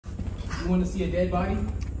You want to see a dead body?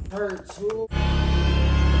 Hurt too. Alright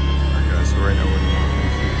guys, so right now we're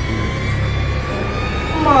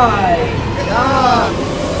Oh my God.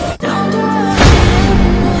 Don't do it,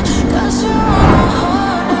 'cause you're on my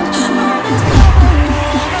heart. All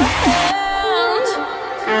this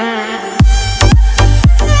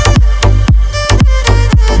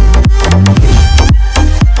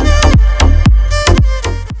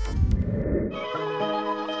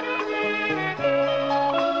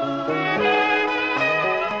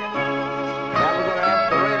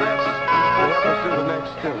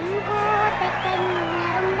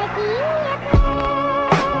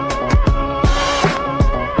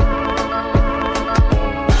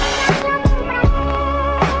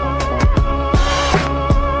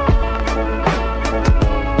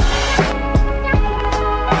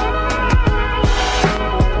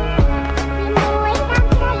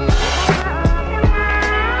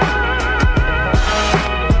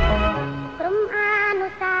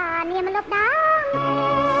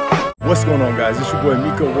What's going on, guys? It's your boy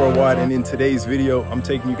Miko Worldwide, and in today's video I'm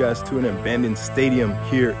taking you guys to an abandoned stadium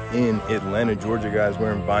here in Atlanta, Georgia. Guys,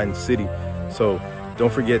 we're in Vine City, so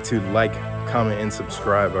don't forget to like, comment, and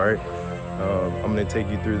subscribe. All right, I'm gonna take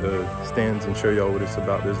you through the stands and show y'all what it's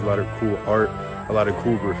about. There's a lot of cool art, a lot of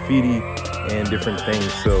cool graffiti and different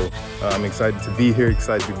things, so I'm excited to be here,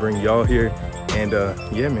 excited to bring y'all here, and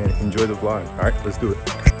yeah man, enjoy the vlog. All right, let's do it.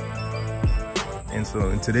 And so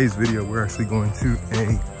in today's video we're actually going to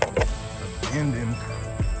a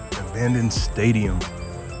abandoned stadium.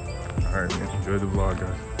 All right man, enjoy the vlog,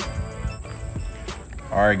 guys.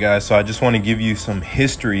 All right guys, so I just want to give you some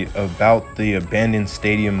history about the abandoned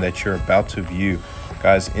stadium that you're about to view.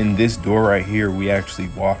 Guys, in this door right here, we actually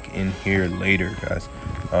walk in here later, guys,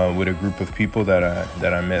 with a group of people that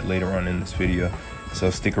I met later on in this video, so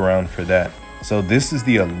stick around for that. So this is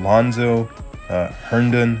the Alonzo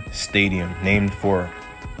Herndon Stadium, named for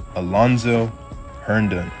Alonzo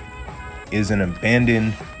Herndon. Is an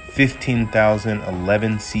abandoned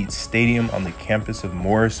 15,011 seat stadium on the campus of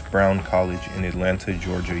Morris Brown College in Atlanta,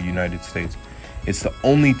 Georgia, United States. It's the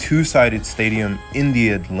only two-sided stadium in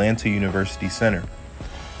the Atlanta University Center.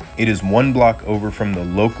 It is one block over from the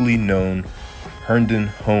locally known Herndon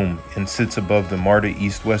Home and sits above the MARTA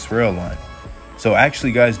East-West Rail line. So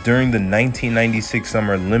actually, guys, during the 1996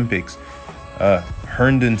 Summer Olympics,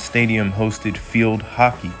 Herndon Stadium hosted field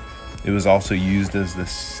hockey. It was also used as the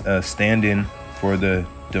stand-in for the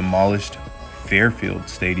demolished Fairfield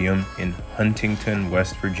Stadium in Huntington,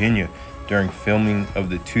 West Virginia, during filming of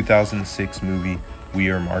the 2006 movie We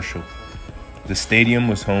Are Marshall. The stadium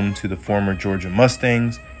was home to the former Georgia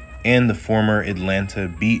Mustangs and the former Atlanta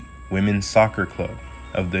Beat Women's Soccer Club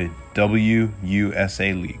of the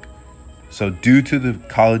WUSA League. So due to the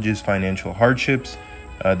college's financial hardships,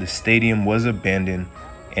 the stadium was abandoned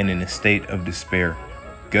and in a state of despair.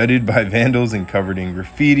 Gutted by vandals and covered in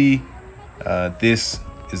graffiti, this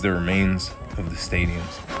is the remains of the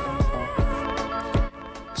stadiums.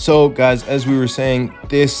 So guys, as we were saying,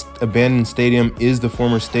 this abandoned stadium is the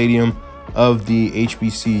former stadium of the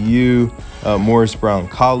HBCU, Morris Brown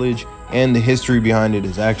College, and the history behind it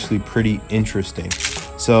is actually pretty interesting.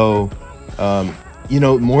 So, you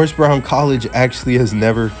know, Morris Brown College actually has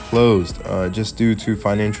never closed, just due to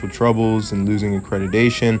financial troubles and losing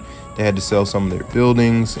accreditation. They had to sell some of their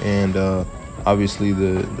buildings, and obviously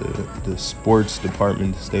the sports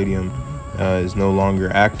department, the stadium, is no longer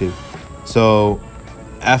active. So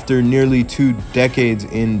after nearly 2 decades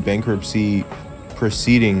in bankruptcy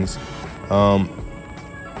proceedings,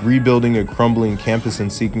 rebuilding a crumbling campus and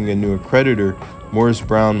seeking a new accreditor, Morris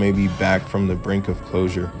Brown may be back from the brink of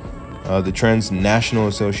closure. The Transnational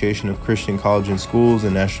Association of Christian Colleges and Schools,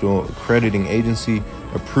 a national accrediting agency,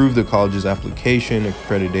 approved the college's application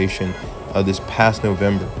accreditation this past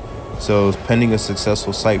November. So pending a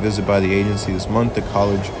successful site visit by the agency this month, the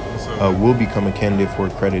college will become a candidate for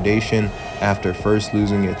accreditation after first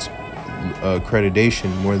losing its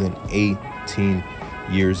accreditation more than 18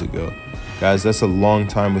 years ago. Guys, that's a long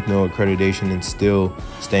time with no accreditation and still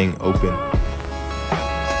staying open.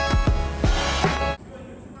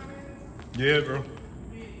 Yeah, bro.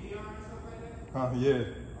 Yeah.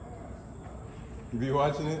 You be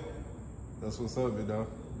watching it? That's what's up, big dog.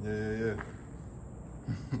 Yeah.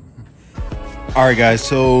 All right, guys.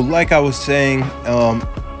 So like I was saying,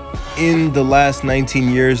 in the last 19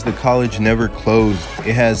 years, the college never closed.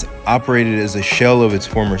 It has operated as a shell of its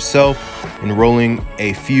former self, enrolling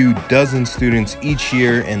a few dozen students each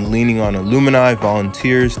year and leaning on alumni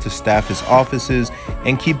volunteers to staff its offices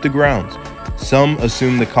and keep the grounds. Some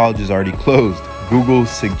assume the college is already closed. Google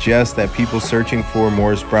suggests that people searching for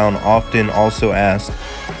Morris Brown often also ask,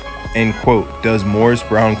 end quote. Does Morris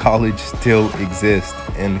Brown College still exist?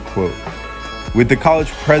 End quote. With the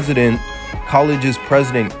college's president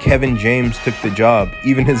Kevin James took the job,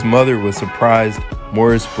 even his mother was surprised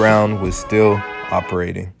Morris Brown was still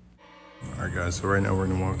operating. All right, guys, so right now we're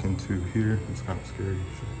gonna walk into here. It's kind of scary.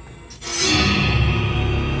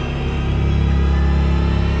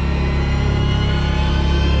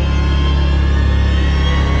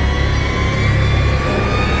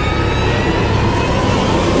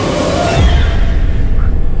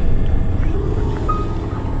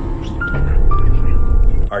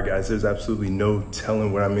 All right, guys, there's absolutely no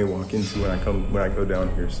telling what I may walk into when I go down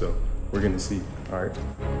here, so we're gonna see. All right.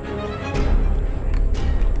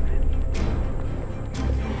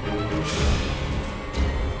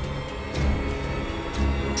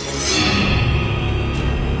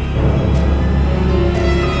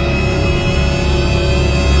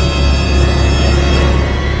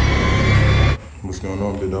 What's going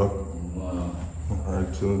on, big dog? Wow. All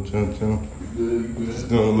right, chillin'. Good. Just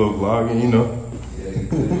doing a little vlogging, you know. Yeah, you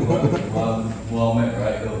good. Well, I'm at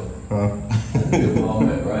right here. Huh? Well, I'm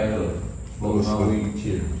at right here. Smoking my weed,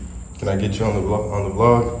 chilling. Can I get you on the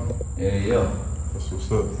vlog? Yeah. That's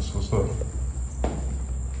what's up.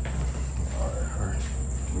 All right.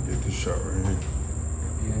 Let me get this shot right here.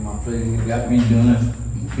 Yeah, my place, you got me doing it.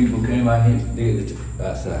 People came out here and did it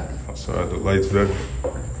outside. Outside, the lights better.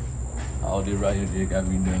 All this right here, they got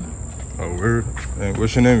me doing it. Oh, word. And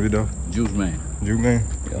what's your name, Vido? Juice man. Juke Man?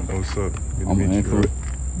 Yeah. Oh, what's up? Good to I'm meet you, bro.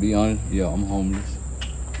 Be honest, yeah, I'm homeless.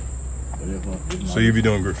 So you be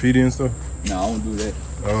doing graffiti and stuff? No, I don't do that.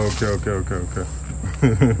 Oh, okay. I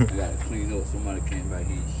gotta clean up. Somebody came back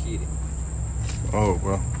here and shit it. Oh,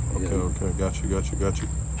 well. Okay, Yeah. okay. Got you.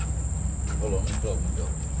 Hold on, let me close my door.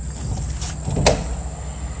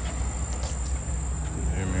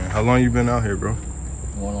 Yeah, man. How long you been out here, bro?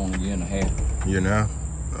 Going on a year and a half. Year now?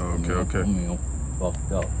 Oh, okay. I mean, I'm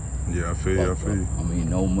fucked up. Yeah, I feel you. I mean,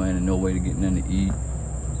 no money, no way to get nothing to eat.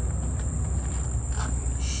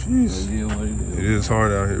 Jeez. It is what it is. It is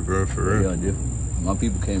hard out here, bro, for real. Yeah, different. My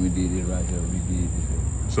people came and did it right here. We did this here.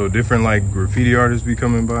 So different, like, graffiti artists be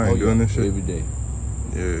coming by and doing this shit? Every day.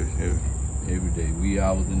 Yeah. Every day. Wee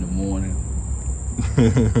hours in the morning,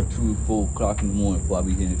 2 or 4 o'clock in the morning before I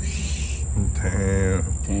be hitting Damn.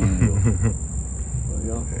 10.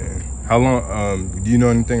 Yeah. Man. How long, do you know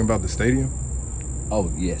anything about the stadium? Oh,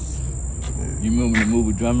 yes. Yeah. You remember the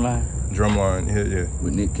movie Drumline? Drumline, yeah.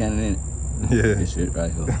 With Nick Cannon in it? Yeah. This shit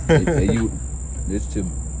right here. You listen to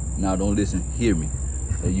me. Now don't listen, hear me.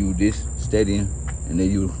 They use this stadium and they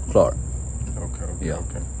use Clark.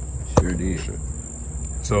 Okay. Sure did. Shit.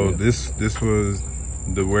 So Yeah. this was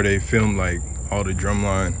where they filmed like all the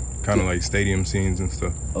Drumline kind of like stadium scenes and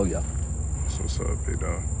stuff. Oh yeah. So what's up, big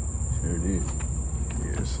dog? Sure did.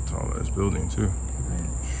 Yeah, it's a tall ass building too. Man.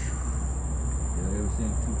 Yeah, ever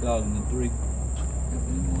since 2003, I've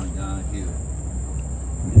been going down here.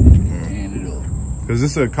 Tearing it up. Cause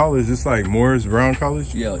this is a college, it's like Morris Brown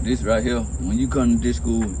College? Yeah, this right here, when you come to this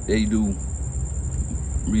school, they do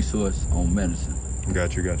resource on medicine.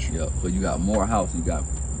 Got you. Yeah, so you got Morehouse, you got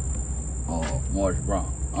Morris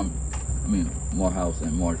Brown. I mean, Morehouse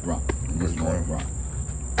and Morris Brown. And this Morris Brown.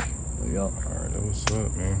 So, yeah. All right, that what's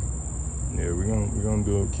up, man. Yeah, we're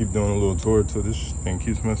gonna keep doing a little tour till this thing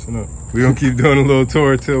keeps messing up. We're gonna keep doing a little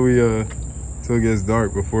tour till it gets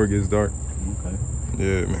dark, before it gets dark. Okay.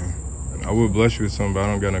 Yeah, man. I would bless you with something, but I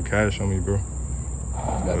don't got no cash on me, bro. You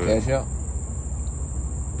got cash out?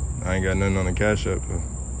 I ain't got nothing on the cash app, though.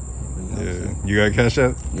 Yeah. You got cash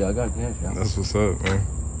app? Yeah, I got cash out. That's what's up, man.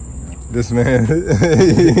 This man.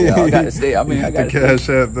 Yeah, I got to stay. I mean, I got the cash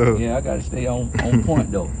app, though. Yeah, I got to stay on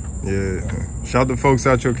point, though. Yeah. Shout the folks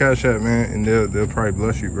out your cash app, man, and they'll probably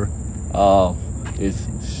bless you, bro. It's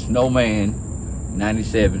Snowman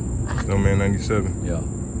 97. Snowman 97. Yeah.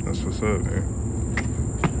 That's what's up, man.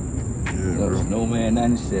 Yeah, bro. Snowman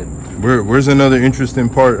 97. Where's another interesting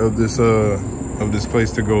part of this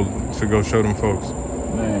place to go show them folks?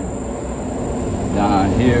 Man,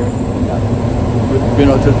 down here, been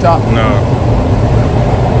up to the top. No.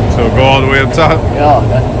 So go all the way up top? Yeah,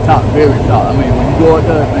 that's the top, very top. I mean, when you go up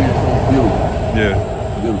there, man, it's so beautiful. Yeah.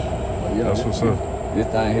 Beautiful. Yeah, That's what's up. This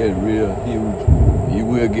thing here is real huge. You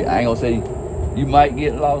will get, I ain't gonna say you might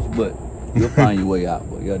get lost, but you'll find your way out.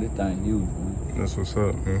 But yeah, this thing huge, man. That's what's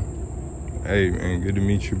up, man. Hey, man, good to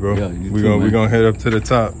meet you, bro. Yeah, you we're too, man. gonna head up to the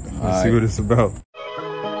top and see right. what it's about.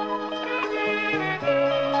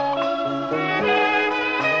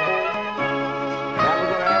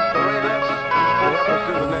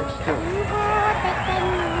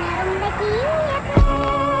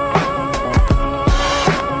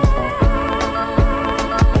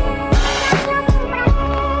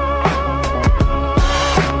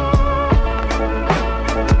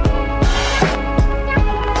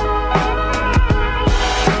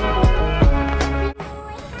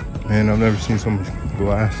 never seen so much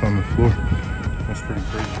glass on the floor. That's pretty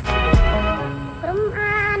crazy.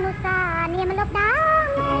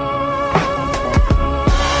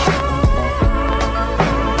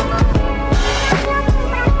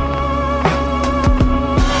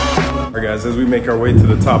 Alright guys, as we make our way to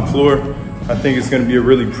the top floor, I think it's going to be a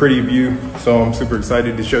really pretty view, so I'm super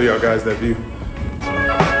excited to show y'all guys that view.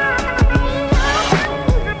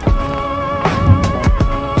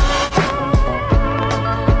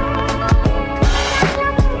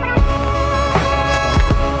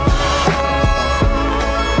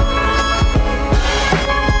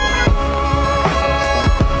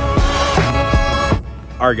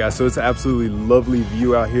 Alright guys, so it's an absolutely lovely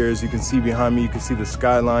view out here. As you can see behind me, you can see the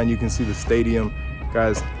skyline, you can see the stadium.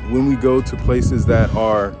 Guys, when we go to places that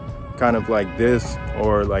are kind of like this,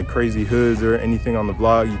 or like crazy hoods or anything on the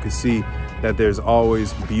vlog, you can see that there's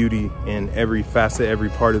always beauty in every facet, every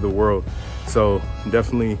part of the world. So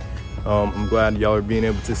definitely, I'm glad y'all are being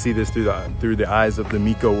able to see this through the eyes of the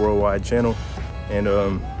Miko Worldwide channel. And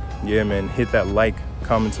yeah, man, hit that like,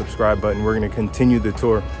 comment, subscribe button. We're gonna continue the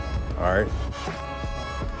tour. All right.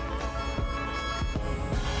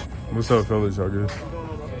 What's up, fellas? Y'all good?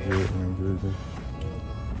 Good, man. Good.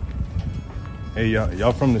 Hey,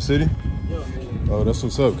 y'all from the city? Yeah. Oh, that's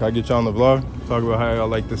what's up. Can I get y'all on the vlog? Talk about how y'all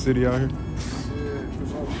like the city out here?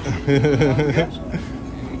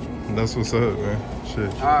 That's what's up, man. Shit.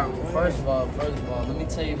 All right. Well, first of all, let me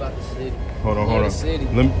tell you about the city. Hold on. City.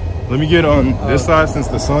 Let me get on this side since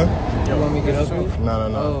the sun. You want me to get up here? No.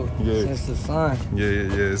 Oh, yeah. Since the sun. Yeah.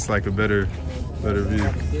 It's like a better view.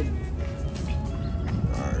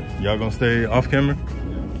 Y'all gonna stay off camera?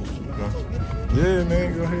 Yeah,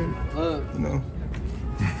 man, go ahead. Look, No.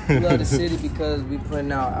 we love the city because we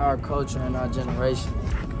putting out our culture and our generation.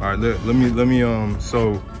 All right, let me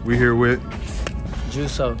so we here with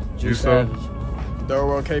Juso. Savage. Third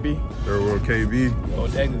World KB. Third World KB.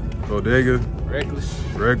 Bodega.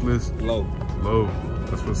 Reckless. Low.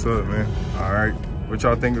 That's what's up, man. All right. What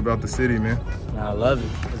y'all think about the city, man? I love it.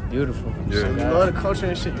 It's beautiful. Yeah. We love the culture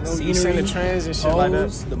and shit. You know, we send the trends and shit like that.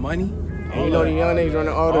 The money. And you know the young niggas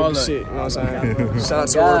running all the shit. You know what I'm saying? Shout out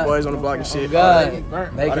to God. the boys on the block and shit. God,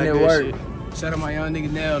 All making that it good work. shit. Shout out my young nigga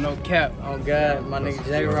Nell, no cap. Oh God, my nigga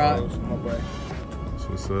J Rock. My boy. That's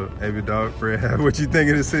what's up. Hey, dog, Fred, what you think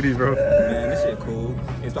of the city, bro? Man, this shit cool.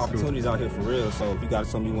 It's opportunities out here for real. So if you got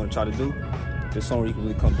something you want to try to do, there's somewhere you can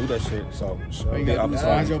really come do that shit. So You got to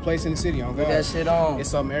find your place in the city. On Put God. that shit on. It's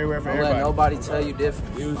something everywhere for Don't let everybody. nobody tell you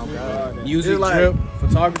different. Music, It's like- drip,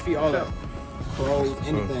 photography, all that. clothes,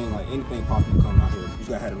 anything popular come out here. You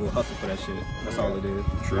gotta have a real hustle for that shit. That's all it is.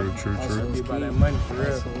 True. Get by that money for real.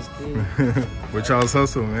 That's what's key. What y'all's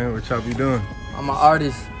hustle, man? What y'all be doing? I'm an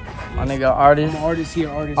artist. My nigga artist. I'm an artist here,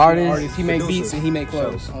 artist. He make Producer. beats and he make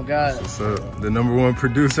clothes. Oh God. What's up? The #1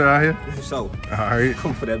 producer out here? So, All right.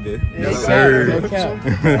 come for that bit. Yes, sir. No cap. Oh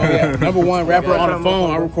yeah, #1 rapper on the phone.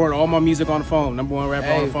 I record all my music on the phone. #1 rapper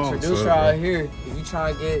on Hey, the phone. producer out here. If you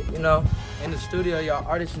trying to get, in the studio, y'all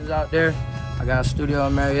artists is out there. I got a studio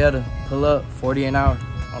in Marietta. Pull up, 40 an hour.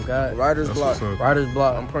 Oh God. Writer's That's block. what's up. Writer's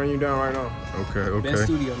block. I'm putting you down right now. Okay. Best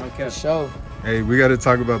studio, no For cap. sure. Hey, we got to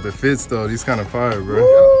talk about the fits though. These kind of fire, bro.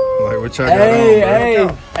 Like what y'all got on, bro?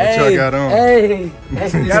 What y'all got on? Hey.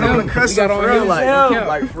 You got on the custom got on for real, him.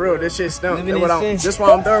 like for real. This shit stunk. Living in sin. This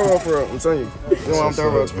why I'm third world for real. I'm telling you. This why I'm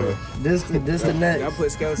third world for real. This the next. I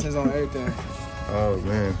put skeletons on everything. Oh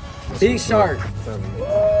man. That's Big what's shark. up.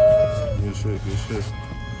 Good shit.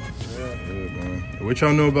 Good, man. What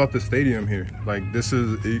y'all know about the stadium here? Like this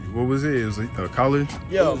is, what was it? It was a college?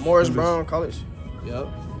 Yeah, Morris Brown College. Yep.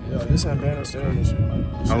 Yeah, this ain't bad. This shit.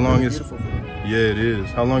 How long is? Beautiful for me. Yeah, it is.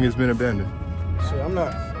 How long it's been abandoned? Shit, I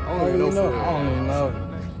don't even know for real. I don't even know.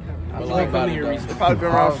 I But know like about coming it, here though. recently. It's probably been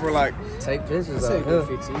around for like, Take pictures Say of good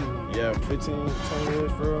it. 15. yeah, 15, 20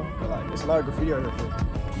 years for real. But like, it's a lot of graffiti out here for real.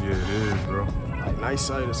 Yeah, it is, bro. Like, nice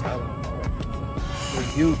sight of the skyline. The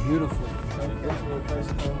view, beautiful.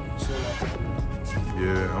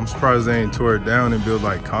 Yeah, I'm surprised they ain't tore it down and built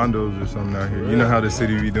like condos or something out here. You know how the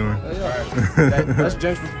city be doing. That's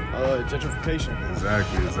gentrification.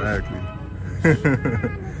 Exactly.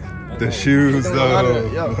 The shoes They done a lot of though.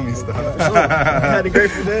 that, yeah. Let me stop. I had the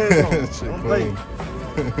Grateful Dead on. Shit Don't play. clean.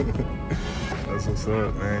 That's what's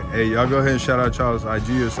up, man. Hey, y'all go ahead and shout out y'all's IG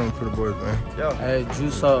or something for the boys, man. Yeah. Hey,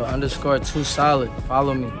 Juso_2 solid.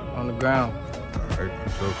 Follow me on the ground. All right,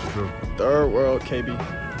 for sure. Third World KB.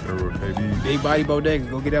 There were KB, Big Body Bodega.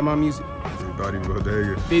 Go get at my music. Big Body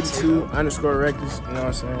Bodega. 52_Reckless. You know what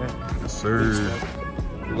I'm saying? Yes, sir.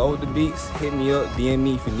 Load the beats, hit me up, DM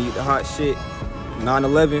me if you need the hot shit.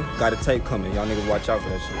 9/11, got a tape coming. Y'all niggas watch out for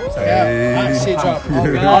that shit. Yeah, shit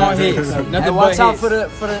dropping. All hits. Nothing And but watch out hits. for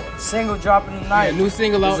the single dropping tonight. Yeah, new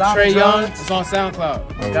single out, Zombie Trey Young. Drugs. It's on SoundCloud.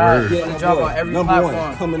 Oh, God, word. yeah, drop on every Number platform.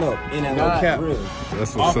 one coming up in No Atlanta. cap. Real.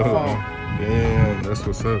 That's Off what's the up, phone. man. Damn, that's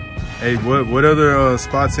what's up. Hey, what other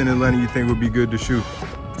spots in Atlanta you think would be good to shoot?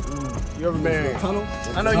 You ever been? Tunnel?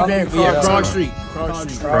 I know you been. Yeah, Krog Krog Street.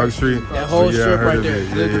 Krog Street. That whole Yeah, I strip heard right of there.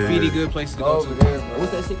 it. Good Yeah, graffiti, yeah. good places to go Over to. there, bro.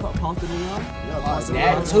 What's that shit called? Pumpkin Neon?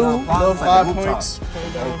 That too. Little 5 points. Oh,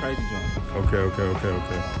 crazy joint.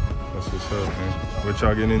 Okay. That's what's up, man. What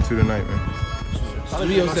y'all getting into tonight, man?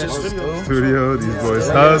 Studio session. Studio, these boys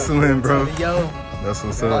hustling, bro. Yo, That's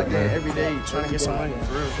what's Like up, that man. every day, trying to get some money.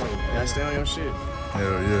 For real. You gotta stay on your shit.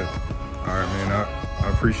 Hell yeah. All right, man. I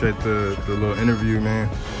appreciate the little interview, man.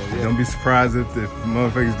 Don't be surprised if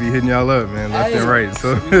motherfuckers be hitting y'all up, man, left and right.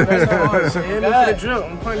 So Hit me for the drill.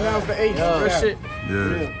 I'm putting down for 8. Real shit.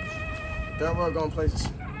 yeah, That work going places.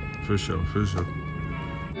 for sure.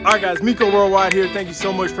 All right, guys, Miko Worldwide here. Thank you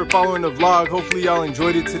so much for following the vlog. Hopefully y'all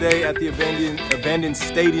enjoyed it today at the abandoned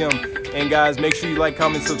stadium. And guys, make sure you like,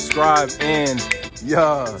 comment, subscribe, and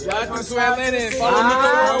yeah. Y'all come to Atlanta and follow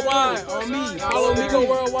Miko Worldwide. On me. Follow Miko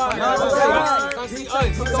Worldwide. Come see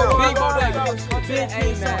us. Big Bodega. Big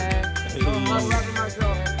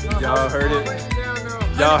Y'all heard it.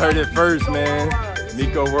 Y'all heard it first, man.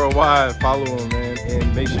 Miko Worldwide. Follow him, man.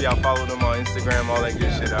 And make sure y'all follow them on Instagram, all that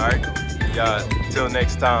good shit, all right? Yeah, till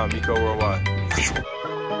next time, Miko Worldwide.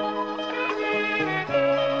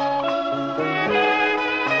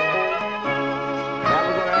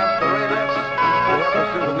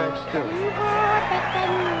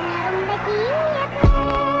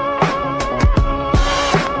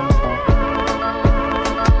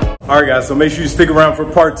 All right, guys, so make sure you stick around for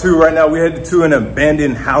part 2. Right now, we headed to an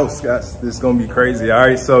abandoned house, guys. This is gonna be crazy, all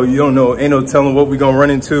right? So you don't know, ain't no telling what we gonna run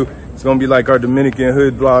into. It's gonna be like our Dominican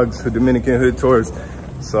hood vlogs, the Dominican hood tours.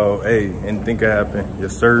 So, hey, anything can happen.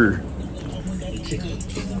 Yes, sir.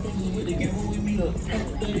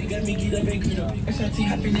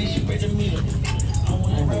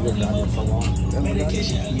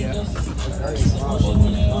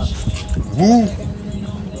 Woo!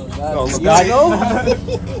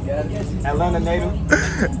 Atlanta native.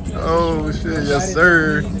 Oh, shit, yes,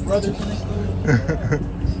 sir.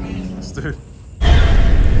 Sir.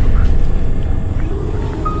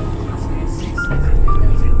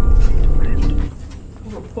 who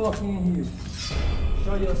the fuck in here?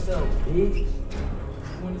 Show yourself, bitch. You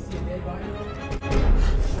want to see a dead body?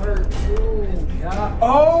 Shirt, ooh, God.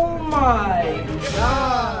 Oh my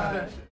God.